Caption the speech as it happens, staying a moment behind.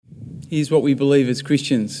Here's what we believe as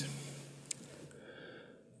Christians.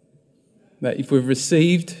 That if we've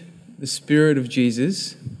received the Spirit of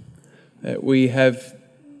Jesus, that we have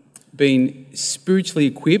been spiritually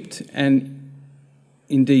equipped and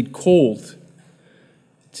indeed called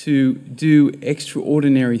to do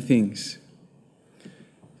extraordinary things,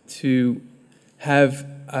 to have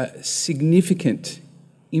a significant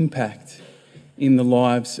impact in the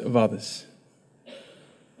lives of others.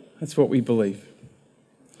 That's what we believe.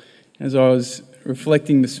 As I was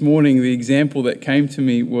reflecting this morning, the example that came to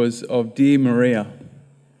me was of dear Maria.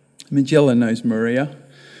 Magella knows Maria.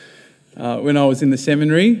 When I was in the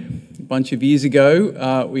seminary a bunch of years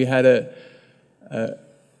ago, we had a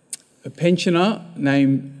pensioner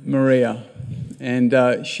named Maria,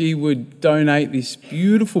 and she would donate this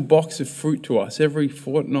beautiful box of fruit to us every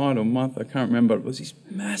fortnight or month. I can't remember. It was this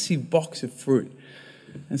massive box of fruit.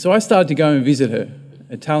 And so I started to go and visit her,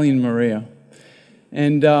 Italian Maria.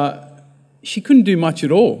 And she couldn't do much at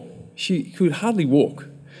all. She could hardly walk.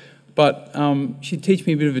 But she'd teach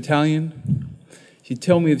me a bit of Italian. She'd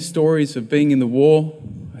tell me the stories of being in the war.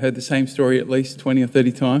 I heard the same story at least 20 or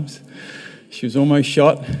 30 times. She was almost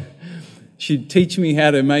shot. She'd teach me how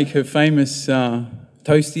to make her famous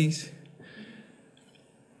toasties.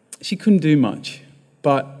 She couldn't do much,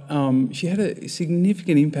 but she had a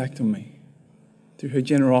significant impact on me through her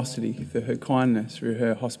generosity, through her kindness, through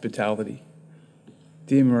her hospitality.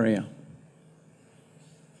 Dear Maria.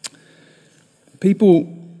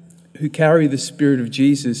 People who carry the Spirit of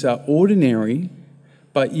Jesus are ordinary,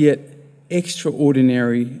 but yet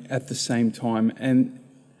extraordinary at the same time. And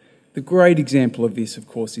the great example of this, of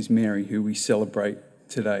course, is Mary, who we celebrate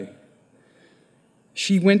today.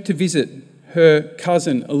 She went to visit her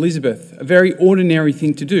cousin Elizabeth, a very ordinary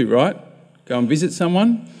thing to do, right? Go and visit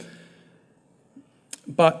someone.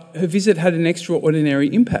 But her visit had an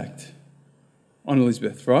extraordinary impact on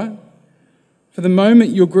Elizabeth, right? For the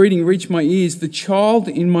moment your greeting reached my ears, the child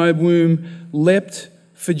in my womb leapt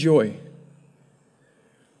for joy.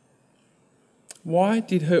 Why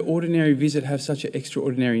did her ordinary visit have such an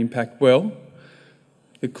extraordinary impact? Well,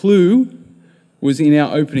 the clue was in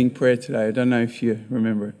our opening prayer today. I don't know if you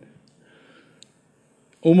remember it.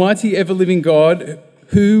 Almighty ever-living God,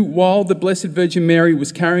 who, while the Blessed Virgin Mary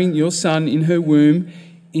was carrying your Son in her womb,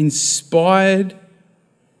 inspired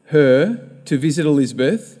her to visit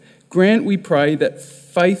Elizabeth, grant, we pray, that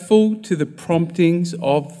faithful to the promptings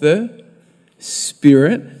of the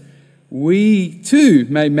Spirit, we too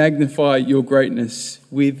may magnify your greatness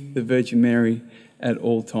with the Virgin Mary at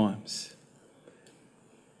all times.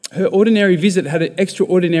 Her ordinary visit had an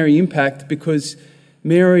extraordinary impact because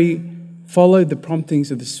Mary followed the promptings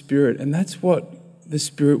of the Spirit, and that's what the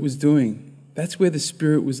Spirit was doing. That's where the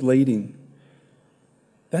Spirit was leading.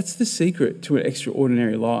 That's the secret to an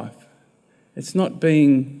extraordinary life. It's not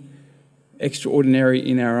being extraordinary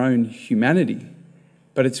in our own humanity,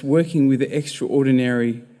 but it's working with the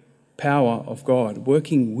extraordinary power of God,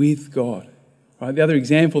 working with God. Right? The other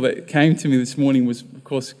example that came to me this morning was, of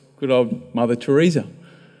course, good old Mother Teresa.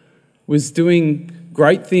 Was doing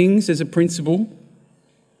great things as a principal,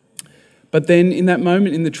 but then in that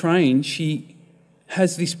moment in the train, she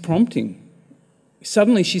has this prompting.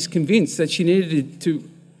 Suddenly she's convinced that she needed to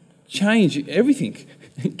change everything,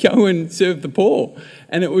 go and serve the poor.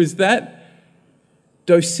 And it was that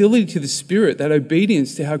docility to the Spirit, that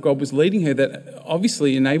obedience to how God was leading her, that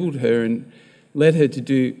obviously enabled her and led her to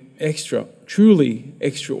do truly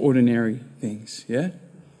extraordinary things. Yeah?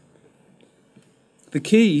 The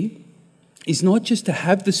key is not just to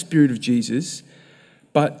have the Spirit of Jesus,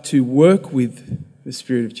 but to work with the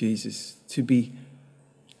Spirit of Jesus, to be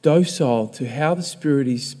docile to how the Spirit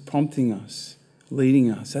is prompting us,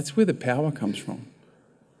 leading us. That's where the power comes from.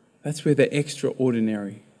 That's where the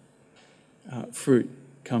extraordinary fruit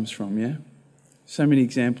comes from, yeah? So many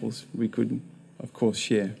examples we could, of course,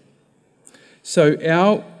 share. So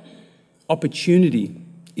our opportunity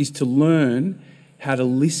is to learn how to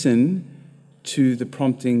listen to the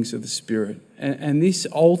promptings of the Spirit. And this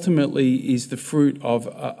ultimately is the fruit of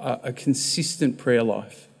a consistent prayer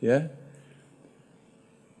life, yeah?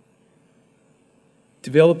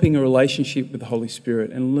 Developing a relationship with the Holy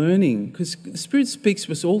Spirit and learning, because the Spirit speaks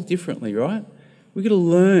to us all differently, right? We've got to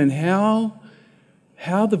learn how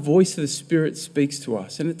the voice of the Spirit speaks to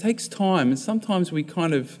us. And it takes time, and sometimes we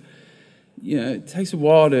kind of, it takes a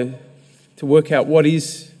while to work out what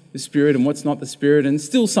is the Spirit and what's not the Spirit, and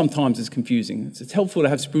still sometimes it's confusing. It's helpful to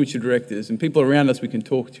have spiritual directors and people around us we can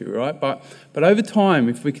talk to, right? But over time,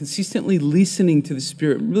 if we're consistently listening to the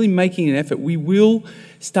Spirit, really making an effort, we will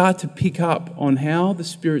start to pick up on how the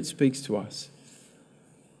Spirit speaks to us.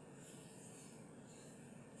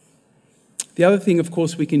 The other thing, of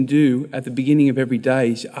course, we can do at the beginning of every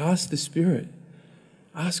day is ask the Spirit.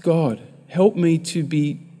 Ask God, help me to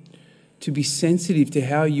be sensitive to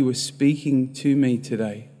how you are speaking to me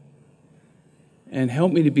today. And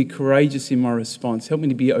help me to be courageous in my response. Help me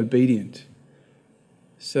to be obedient.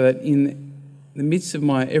 So that in the midst of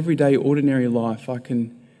my everyday, ordinary life, I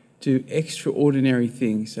can do extraordinary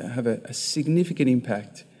things that have a significant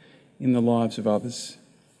impact in the lives of others.